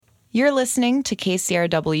You're listening to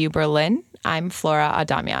KCRW Berlin. I'm Flora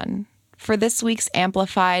Adamian. For this week's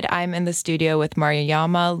Amplified, I'm in the studio with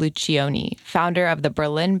Mariama Lucioni, founder of the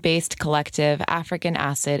Berlin-based collective African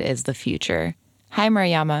Acid is the Future. Hi,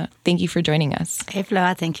 Mariama. Thank you for joining us. Hey,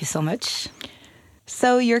 Flora. Thank you so much.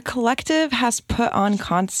 So your collective has put on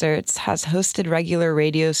concerts, has hosted regular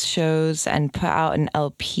radio shows, and put out an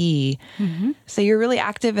LP. Mm-hmm. So you're really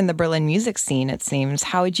active in the Berlin music scene, it seems.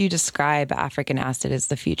 How would you describe African Acid is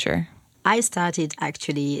the Future? I started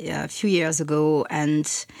actually a few years ago,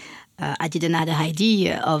 and I didn't have the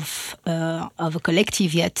idea of a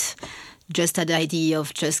collective yet. Just had the idea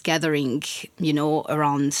of just gathering,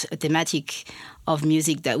 around a thematic of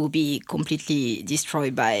music that will be completely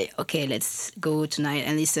destroyed by, okay, let's go tonight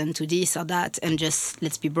and listen to this or that, and just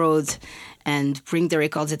let's be broad and bring the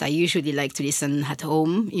records that I usually like to listen at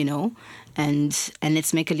home, and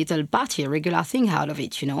let's make a little party, a regular thing out of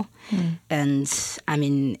it, And I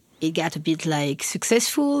mean, it got a bit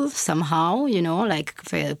successful somehow,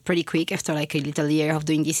 pretty quick after a little year of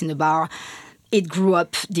doing this in the bar. It grew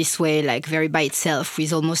up this way, very by itself,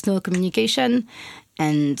 with almost no communication.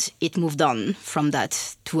 And it moved on from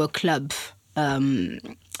that to a club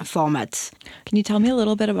format. Can you tell me a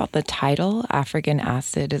little bit about the title, African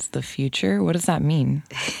Acid is the Future? What does that mean?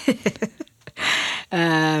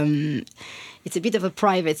 It's a bit of a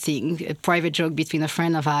private thing, a private joke between a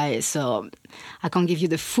friend of ours. So I can't give you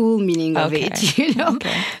the full meaning of it,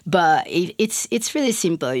 Okay. But it's really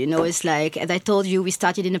simple, It's as I told you, we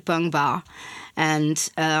started in a punk bar, and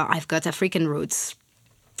I've got African roots.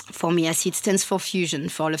 For me, acid stands for fusion,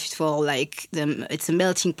 it's a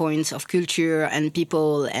melting point of culture and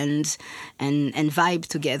people and vibe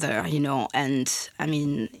together, And I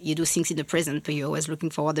mean, you do things in the present, but you're always looking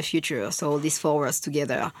forward to the future. So all these four words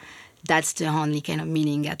together, that's the only kind of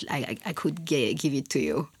meaning that I could give it to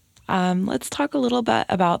you. Let's talk a little bit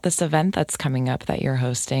about this event that's coming up that you're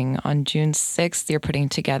hosting. On June 6th, you're putting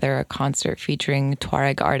together a concert featuring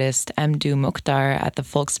Tuareg artist Mdou Moctar at the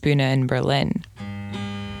Volksbühne in Berlin.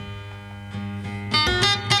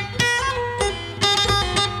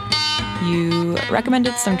 You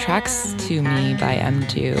recommended some tracks to me by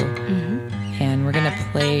Mdou, and we're going to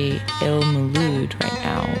play Il Mouloud right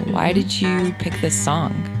now. Why did you pick this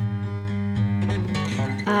song?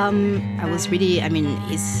 I was really,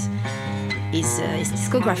 his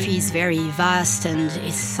discography is very vast, and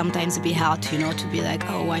it's sometimes a bit hard, to be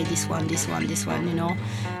why this one,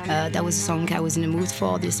 That was a song I was in the mood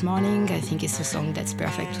for this morning. I think it's a song that's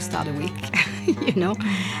perfect to start a week,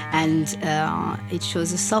 And it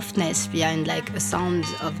shows a softness behind a sound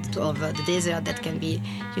of the desert that can be,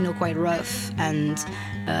 quite rough and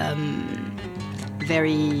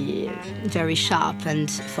very, very sharp. And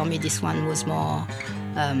for me, this one was more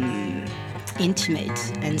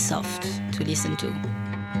intimate and soft to listen to.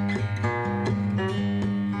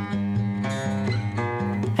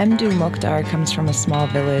 Mdou Moctar comes from a small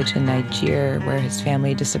village in Niger where his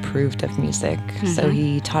family disapproved of music. Mm-hmm. So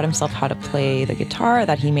he taught himself how to play the guitar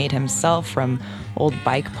that he made himself from old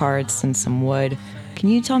bike parts and some wood. Can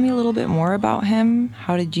you tell me a little bit more about him?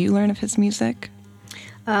 How did you learn of his music?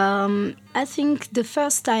 I think the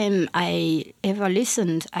first time I ever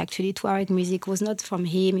listened actually to Tuareg music was not from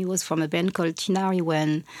him. It was from a band called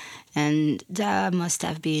Tinariwen, and that must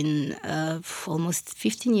have been almost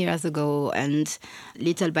 15 years ago. And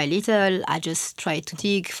little by little, I just tried to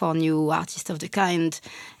dig for new artists of the kind,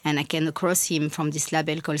 and I came across him from this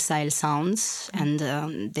label called Sahel Sounds, and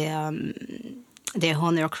their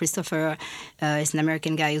owner, Christopher, is an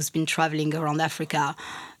American guy who's been traveling around Africa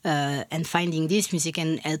and finding this music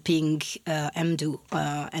and helping Mdou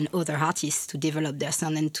and other artists to develop their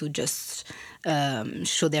sound and to just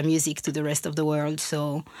show their music to the rest of the world.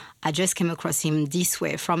 So I just came across him this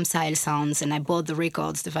way from Sahel Sounds, and I bought the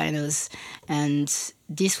records, the vinyls, and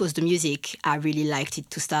this was the music I really liked it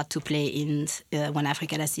to start to play in when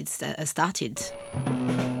African Acid started.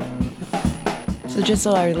 So just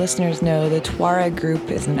so our listeners know, the Tuareg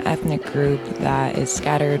group is an ethnic group that is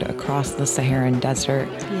scattered across the Saharan desert.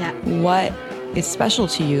 Yeah. What is special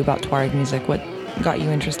to you about Tuareg music? What got you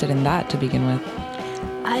interested in that to begin with?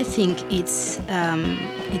 I think it's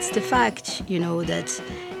the fact, that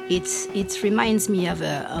it reminds me of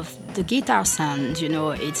the guitar sound.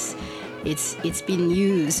 It's been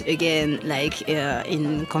used again,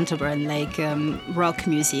 in contemporary, rock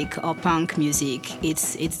music or punk music.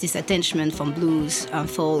 It's this attachment from blues and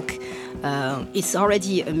folk It's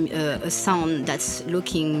already a sound that's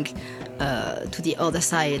looking to the other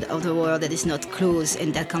side of the world, that is not close,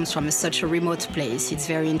 and that comes from such a remote place. It's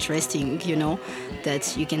very interesting,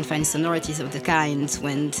 that you can find sonorities of the kind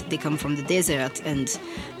when they come from the desert, and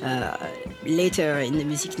later in the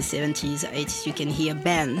music in the 70s, 80s, you can hear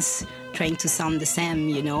bands trying to sound the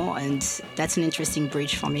same, and that's an interesting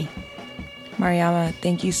bridge for me. Mariama,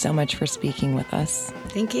 thank you so much for speaking with us.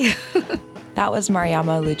 Thank you. That was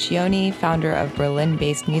Mariama Lucioni, founder of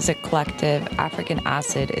Berlin-based music collective African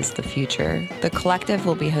Acid is the Future. The collective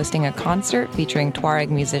will be hosting a concert featuring Tuareg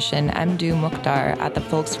musician Mdou Moctar at the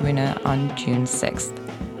Volksbühne on June 6th.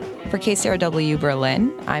 For KCRW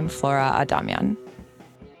Berlin, I'm Flora Adamian.